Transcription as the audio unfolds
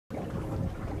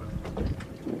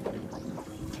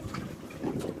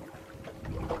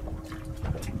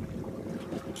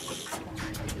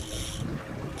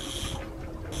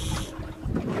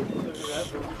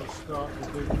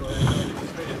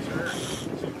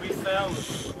found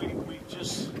them. We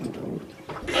just...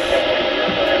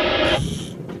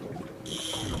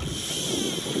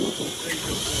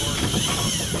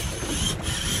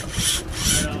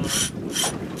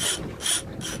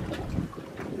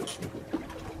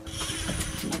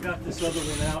 I got this other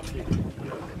one out here.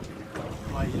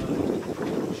 My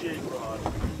jig rod.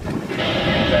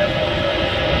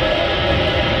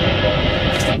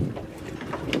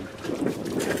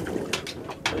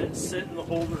 Let it sit in the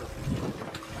holder.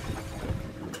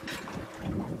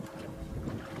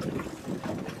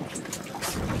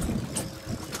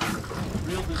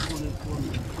 Reel this one in for me.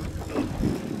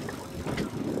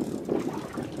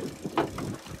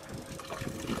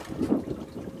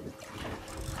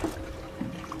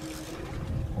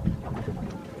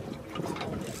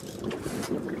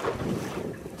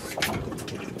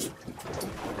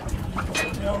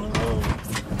 Down the road.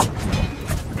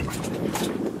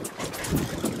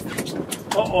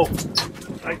 Uh-oh,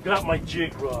 I got my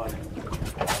jig rod.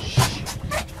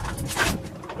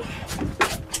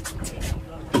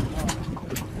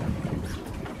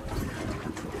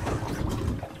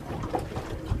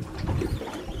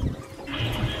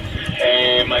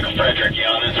 Hey, Michael Frederick, you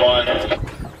on this one?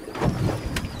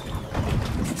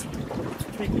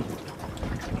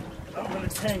 I'm gonna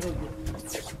tangle you.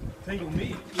 Tangle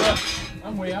me? Yeah,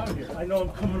 I'm way out here. I know I'm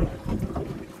coming.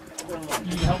 You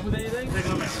need help with anything? Take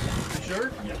them out. You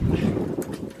sure? Yeah.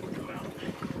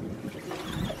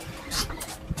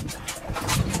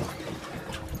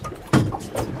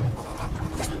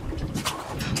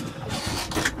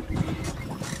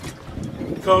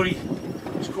 Cody,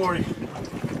 it's Corey.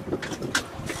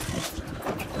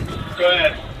 Go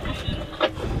ahead.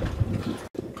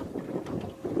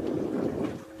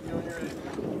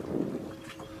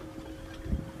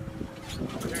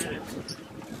 There it is.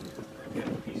 Yeah,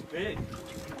 he's big.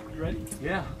 You ready?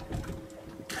 Yeah.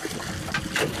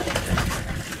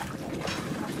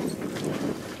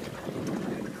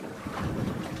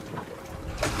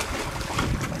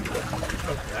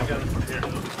 Okay, I got it prepared.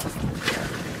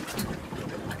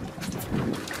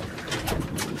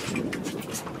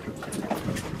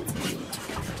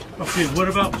 Okay, what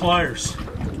about pliers?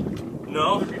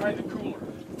 No? They're behind the cooler.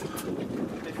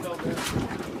 They fell down.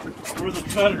 Where are the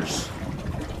cutters?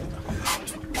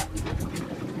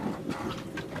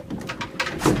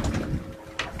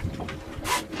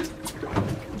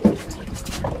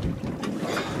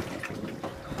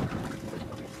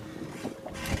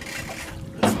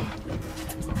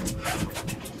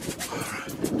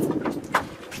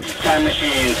 Time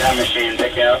machine,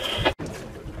 pick out.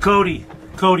 Cody,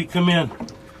 come in.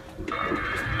 Go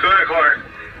ahead, Corey.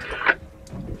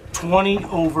 20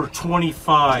 over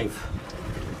 25.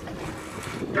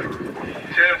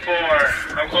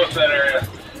 10-4. I'm close to that area.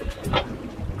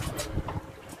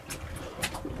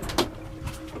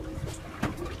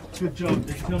 Good job.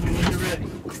 They tell me when you're ready.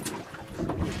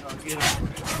 I'll get it.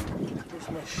 Where's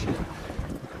my shit?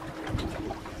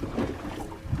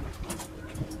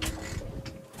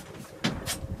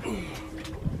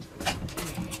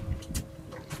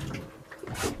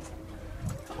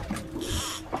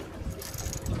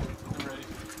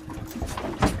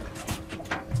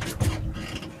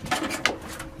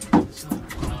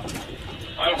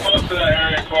 I'm close to that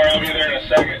area, Corey. I'll be there in a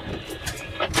second.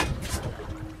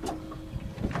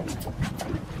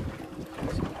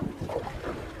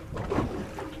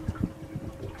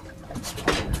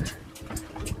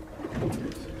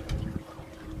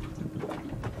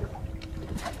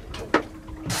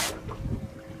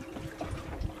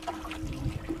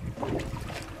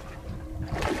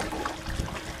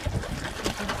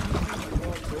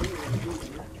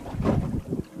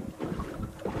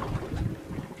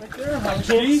 I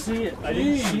can't see it. I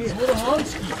didn't see it. What a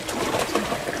husky.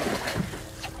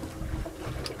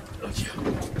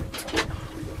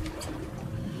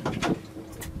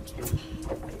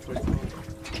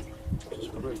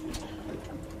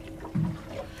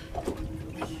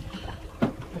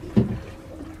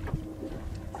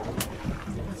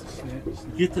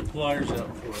 Get the pliers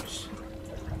out for us.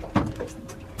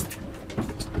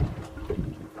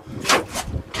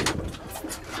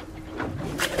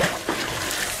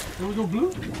 There we go,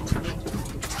 blue.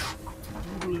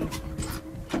 Blue.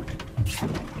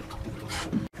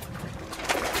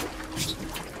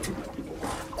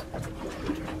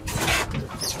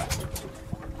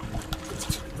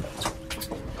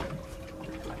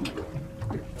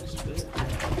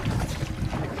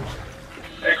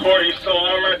 Hey, Corey, you still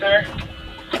on right there?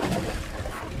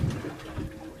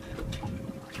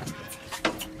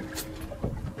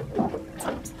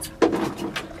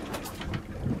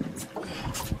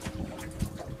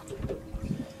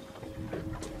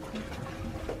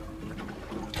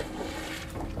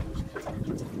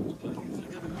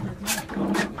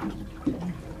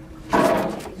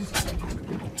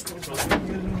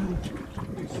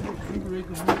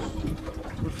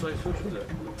 fish is it?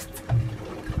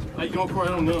 I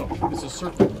don't know. It's a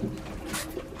circle.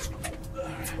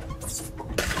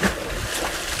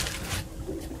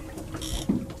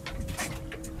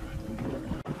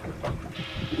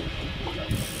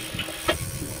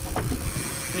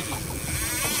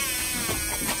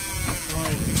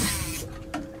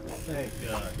 Thank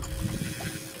God.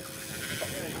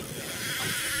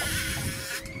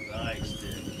 Nice,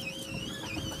 dude.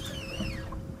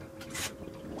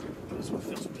 This one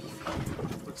feels beefy.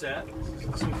 What's that?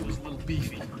 This one feels a little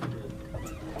beefy.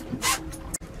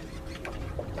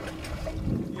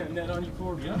 You got a net on your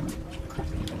cord, yeah?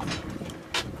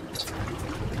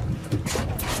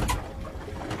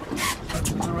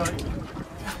 All right.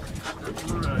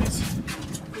 All right.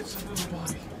 It's a little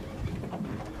body.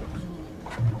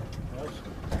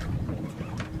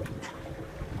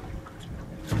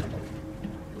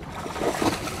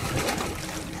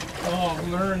 Oh,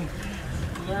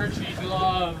 lurchy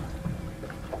glove.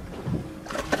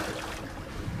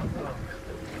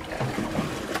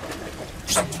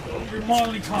 You're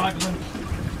mollycoddling.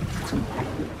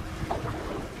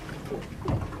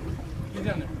 Get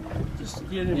down there. Just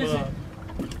get him Is up.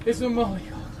 It's a mollycoddle.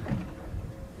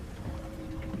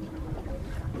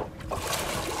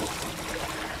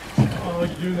 Oh,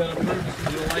 you're doing that on purpose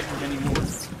because you don't like him anymore.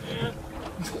 Yeah.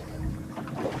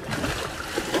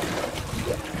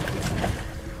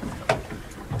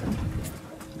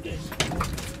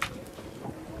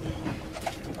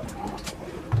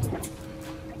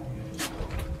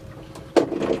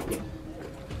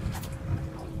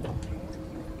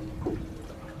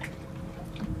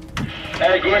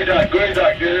 Hey, Green Duck,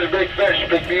 this is a big fish.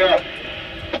 Pick me up.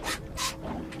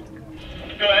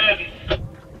 Go ahead.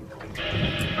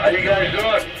 How you guys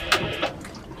doing?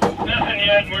 Nothing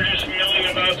yet. We're just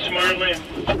milling about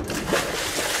smartly.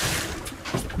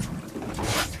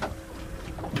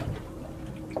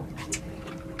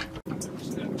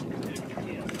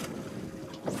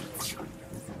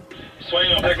 Swing,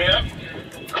 you'll pick me up?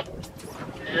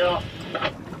 Yeah.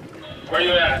 Where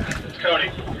you at? It's Cody.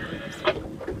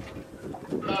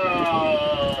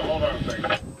 Hold on a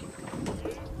second.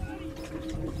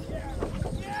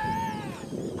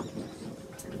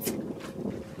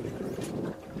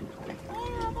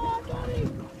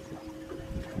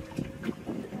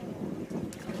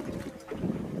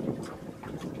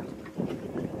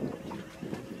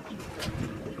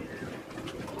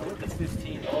 Look at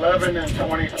 15. 11 and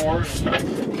 24.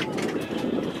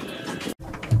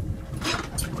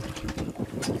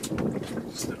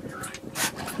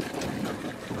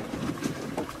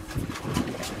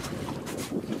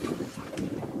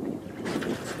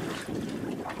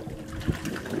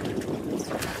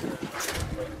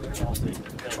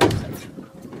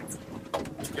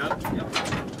 Got it? Yep.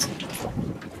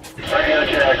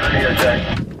 Radio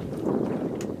check.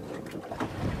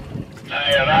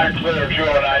 And I'm clear,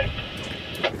 209.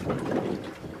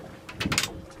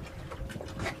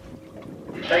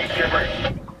 Thanks, Skipper.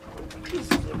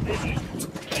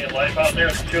 See a life out there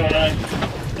at the 209?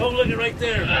 Oh, look at right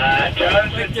there.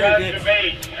 John's Right there, Dick. the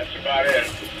bait. That's about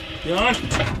it. John?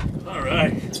 All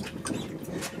right.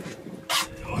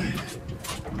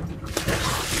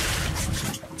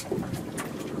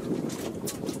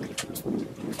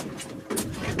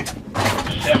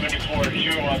 74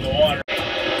 shoe on the water.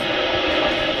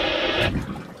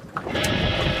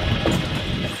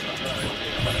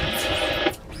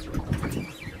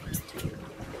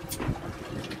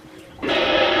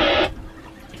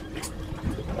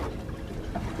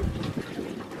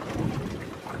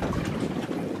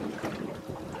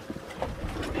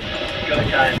 Good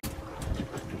time.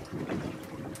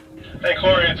 Hey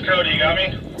Corey, it's Cody, you got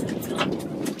me?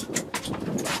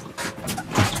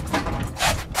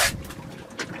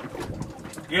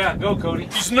 Yeah, go, Cody.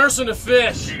 He's nursing a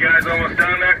fish. You guys almost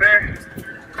done back there?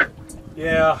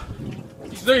 Yeah,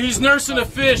 He's nursing a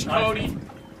fish, Cody.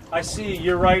 I see.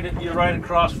 You're right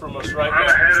across from us, right I'm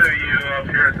now. ahead of you up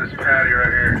here at this patio right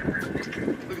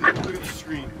here. Look at the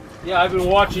screen. Yeah, I've been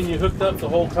watching you hooked up the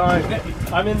whole time.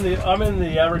 I'm in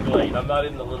the Everglade. I'm not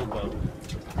in the little boat.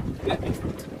 Yeah,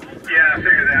 I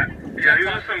figured that. Yeah, these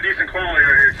are some decent quality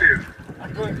right here too.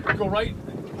 I'm going to go right.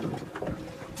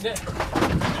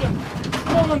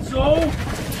 Gonzo!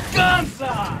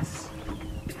 Gonzas!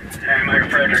 Hey, Mike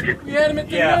Frederick. We had him at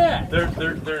the Yeah,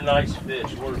 net. they're nice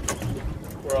fish.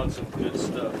 We're on some good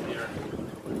stuff here.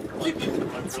 My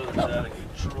brother's out of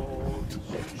control.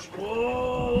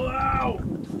 Whoa! Ow!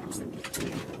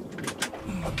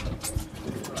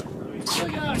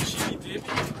 Look out, shitty dip.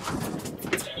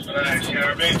 Nice, yeah,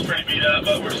 our bait's pretty beat up,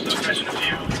 but we're still fishing a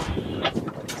few.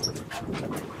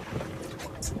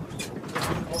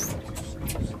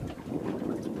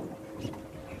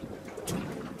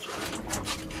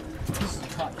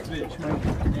 fish, man.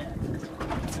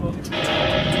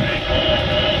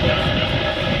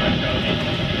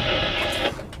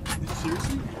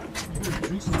 Seriously? You're gonna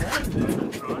drink some water there.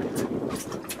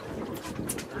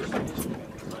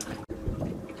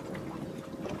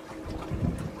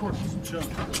 Of course, some chunk.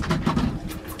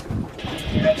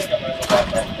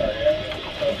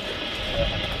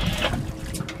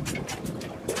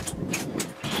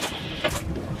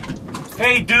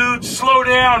 Hey, dude, slow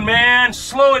down, man.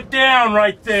 Slow it down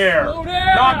right there. Slow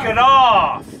down. Knock it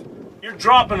off. You're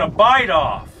dropping a bite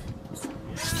off.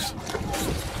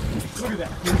 Look at that.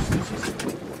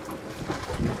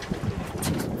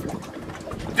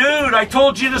 Dude, I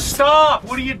told you to stop.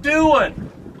 What are you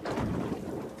doing?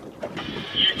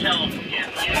 You tell him again.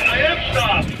 I am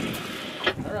stopped.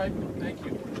 All right, thank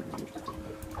you.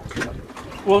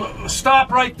 Well,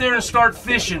 stop right there and start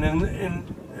fishing,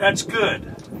 and that's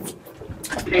good.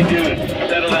 Hey, dude,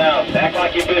 settle down. Act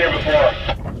like you've been here before.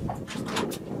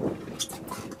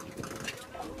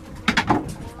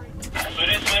 But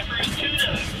it's my first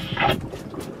tuna.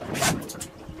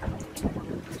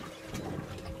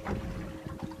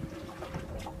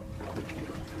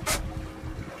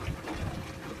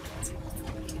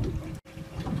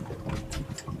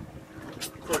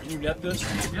 Court, can you get this?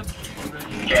 Yep.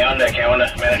 K-on-deck,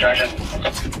 man attraction.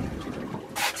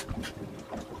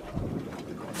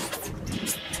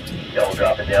 Double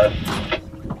drop it down.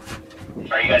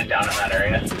 Are you guys down in that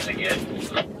area? Is it good?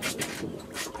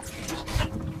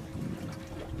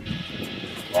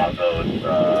 A lot of boats,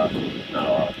 not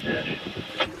a lot of fish.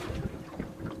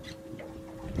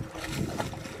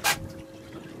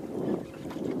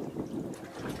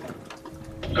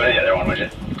 Go to the other one, would you?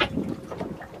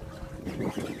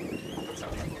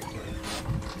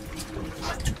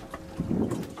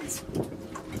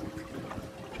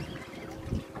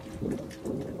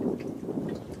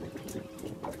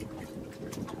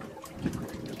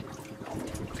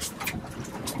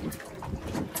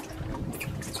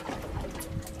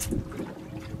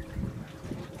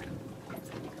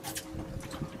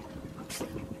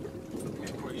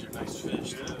 These are nice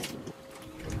fish, too.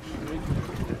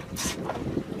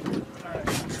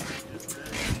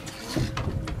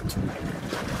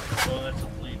 Well, that's a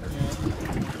leader.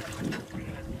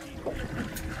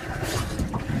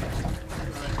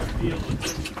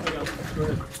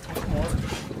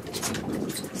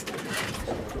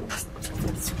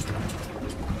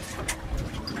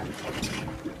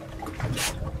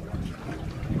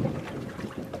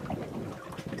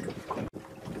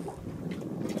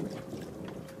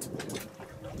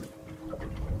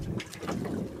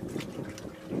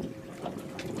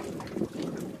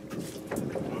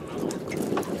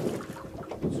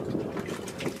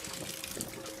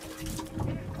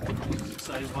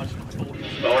 Excited watching them fold.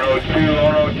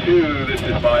 102, this is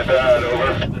my bad,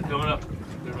 over. They're coming up.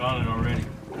 They're on it already.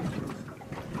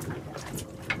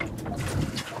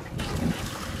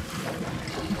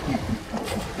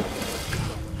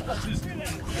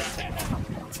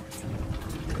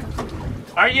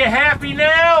 Are you happy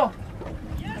now?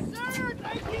 Yes, sir.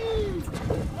 Thank you.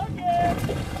 Okay.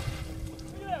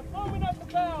 Look at that, foaming up the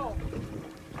bow.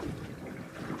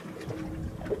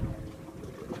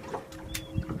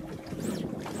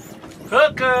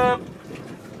 Hook up.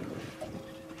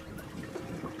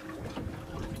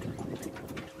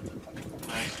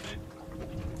 Nice, man.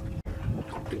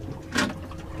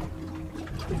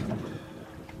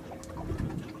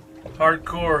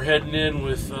 Hardcore heading in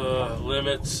with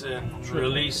limits and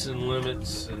releasing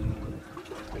limits, and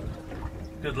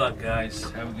good luck, guys.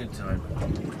 Have a good time.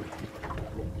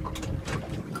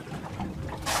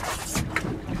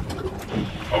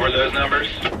 Over those numbers.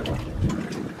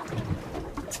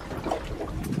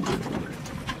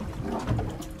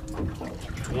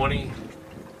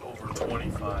 Over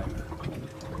 25.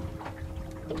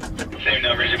 Same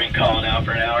numbers you've been calling out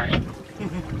for an hour.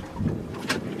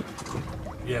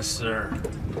 Yes, sir.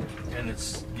 And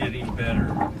it's getting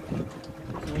better.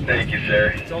 Thank you,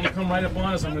 sir. Tell them to come right up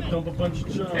on us. I'm going to dump a bunch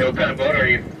of chunk. Hey, what kind of boat are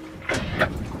you?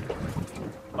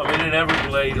 I'm in an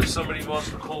Everglade. If somebody wants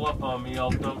to pull up on me, I'll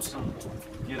dump some,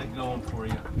 get it going for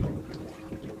you.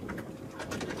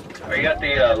 Are you at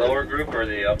the lower group or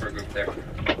the upper group there?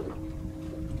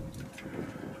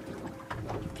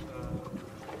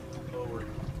 Lower.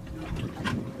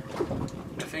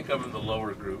 I think I'm in the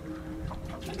lower group.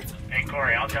 Hey,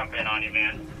 Corey, I'll jump in on you,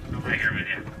 man. I'm right here with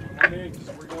you. Come on in, 'cause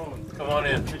we're going. Come on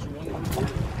in. Catch one more.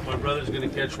 My brother's gonna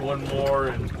catch one more,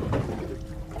 and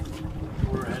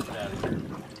we're heading out of here.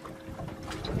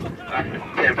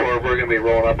 10-4, we're going to be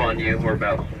rolling up on you. We're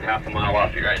about half a mile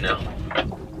off you right now.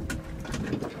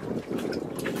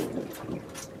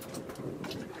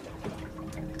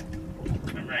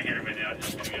 I'm right I hit everybody out.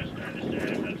 Just give you guys time to stare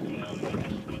at that's cool. And we'll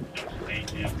just some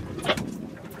paint, yeah.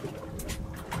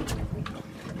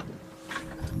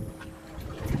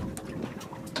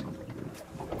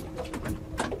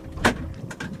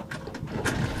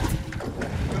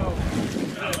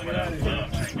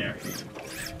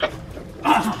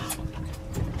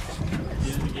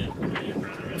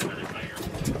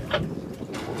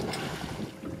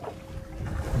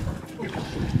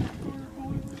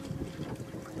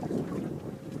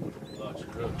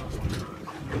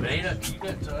 Beta, you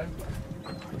got time?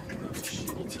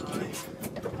 Shitty time.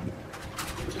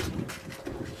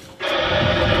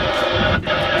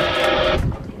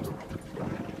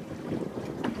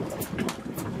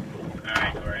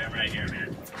 Alright, Corey, I'm right here,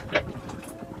 man.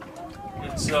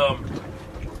 It's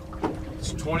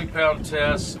 20-pound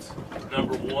test,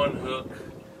 number 1 hook.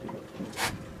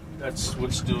 That's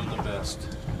what's doing the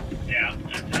best. Yeah,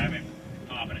 that's having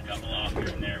popping a couple off here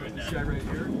and there with that. That right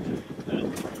here.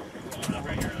 Going up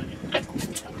right here on you.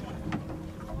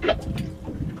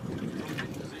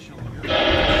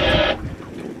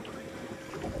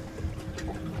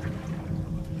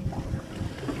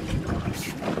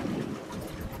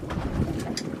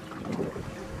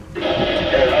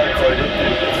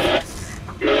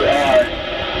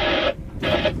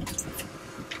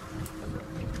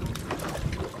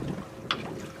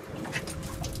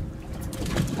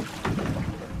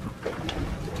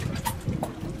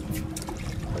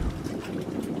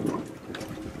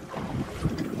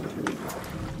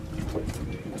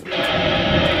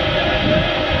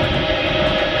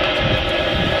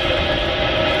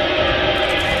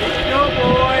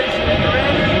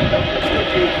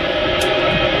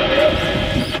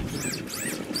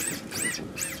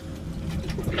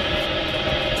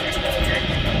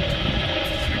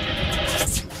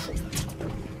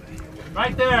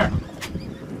 Right there.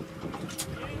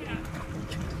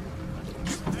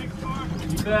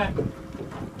 You bet.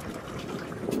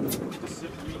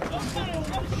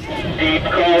 Deep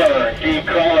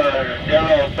caller,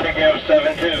 General picking up 7-2.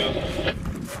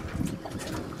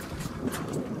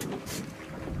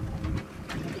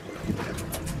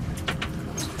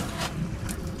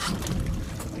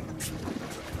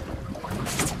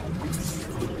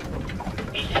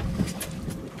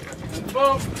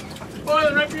 Boom.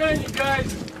 Boiling right behind you guys.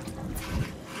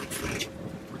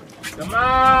 Come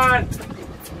on.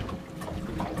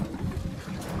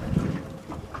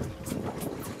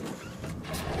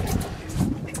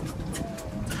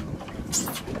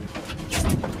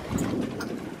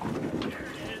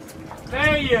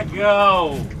 There you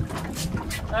go.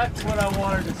 That's what I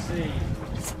wanted to see.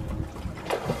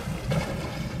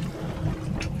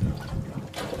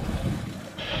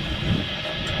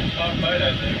 Top bite, I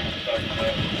think.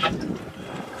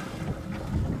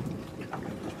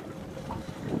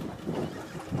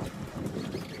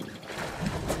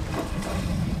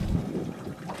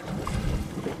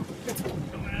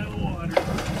 Coming out of the water.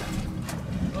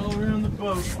 All around the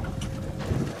boat.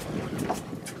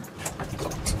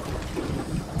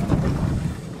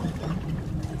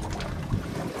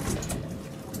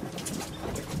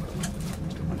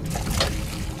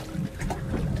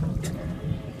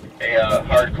 Hey,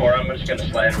 hardcore, I'm just gonna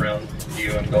slide around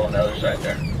you and go on the other side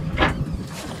there.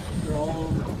 They're all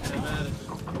over.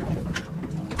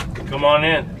 Come on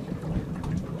in.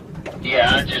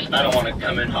 Yeah, I don't want to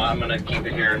come in hot. I'm gonna keep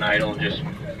it here and idle and just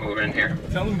move in here.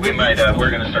 Tell them We might, we're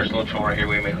gonna start a little troll right here.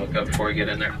 We may hook up before we get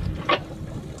in there.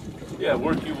 Yeah,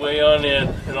 work your way on in,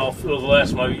 and I'll fill the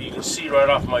last one. You can see right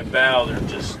off my bow, they're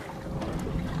just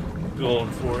going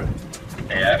for it.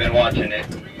 Yeah, I've been watching it.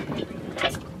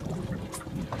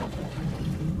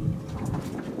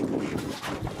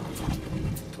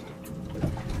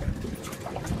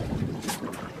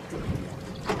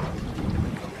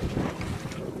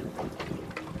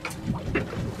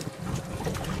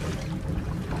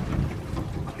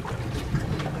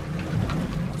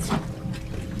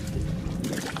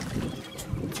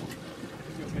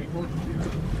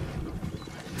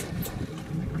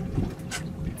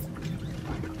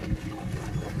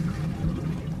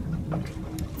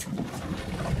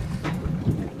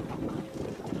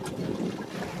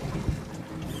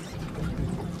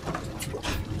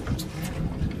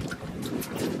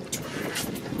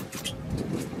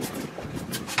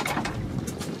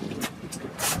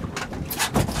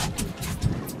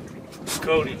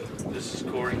 Cody, this is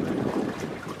Corey.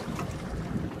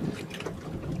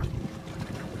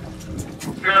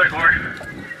 Good, Corey.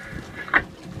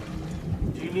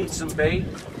 Do you need some bait?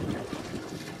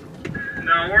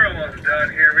 No, we're almost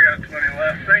done here. We got 20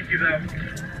 left. Thank you, though.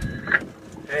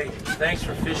 Hey, thanks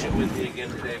for fishing with me again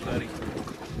today, buddy.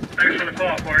 Thanks for the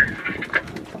call, Corey.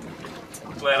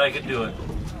 Glad I could do it.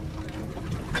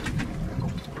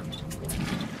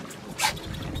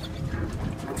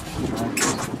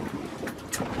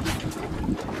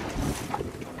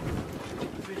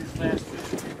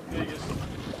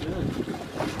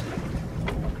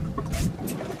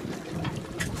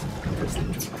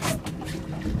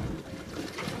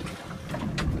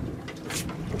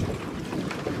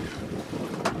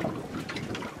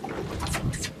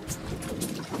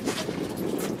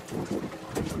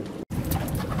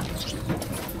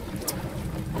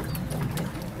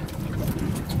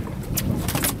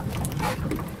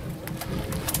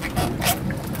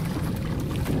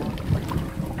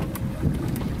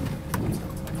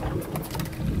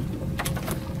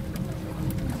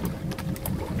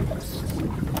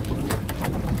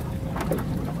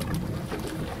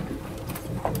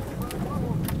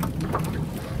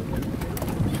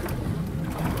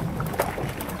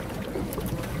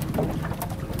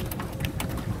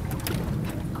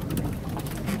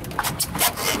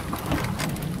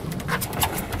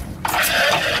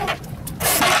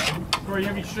 Corey,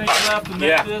 have you shake left and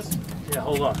net this? Yeah,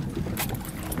 hold on.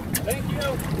 Thank you.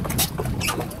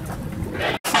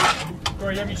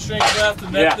 Corey, have you shake left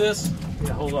and net this?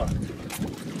 Yeah, hold on.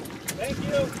 Thank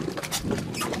you.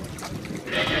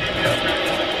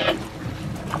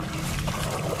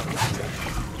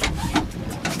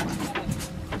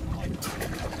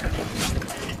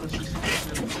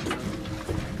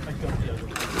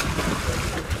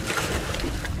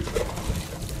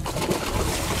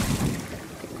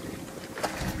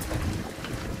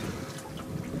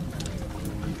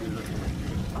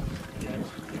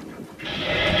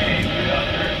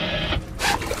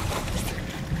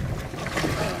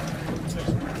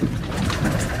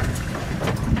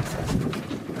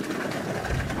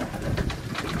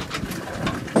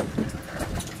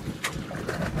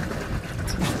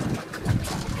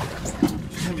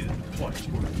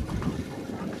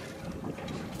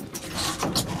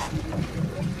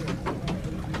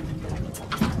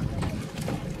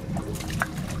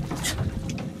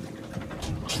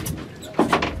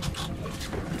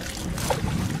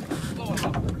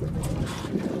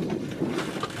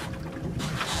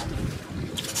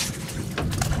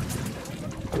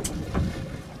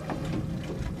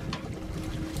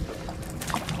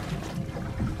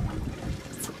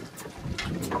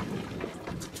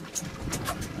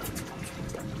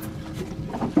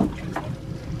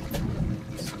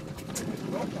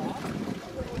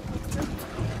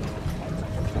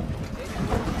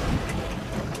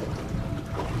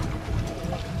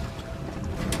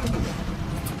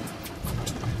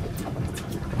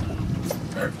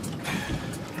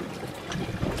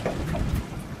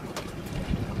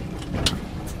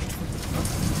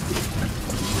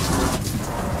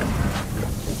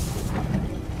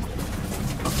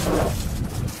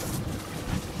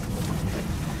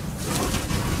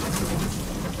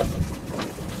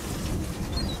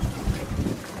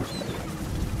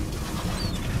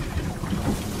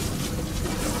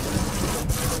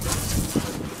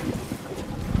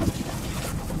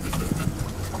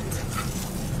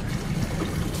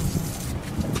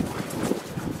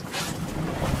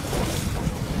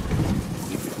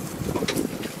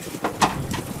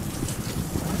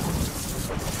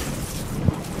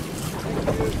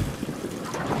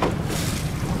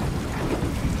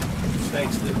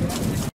 Thanks, dude.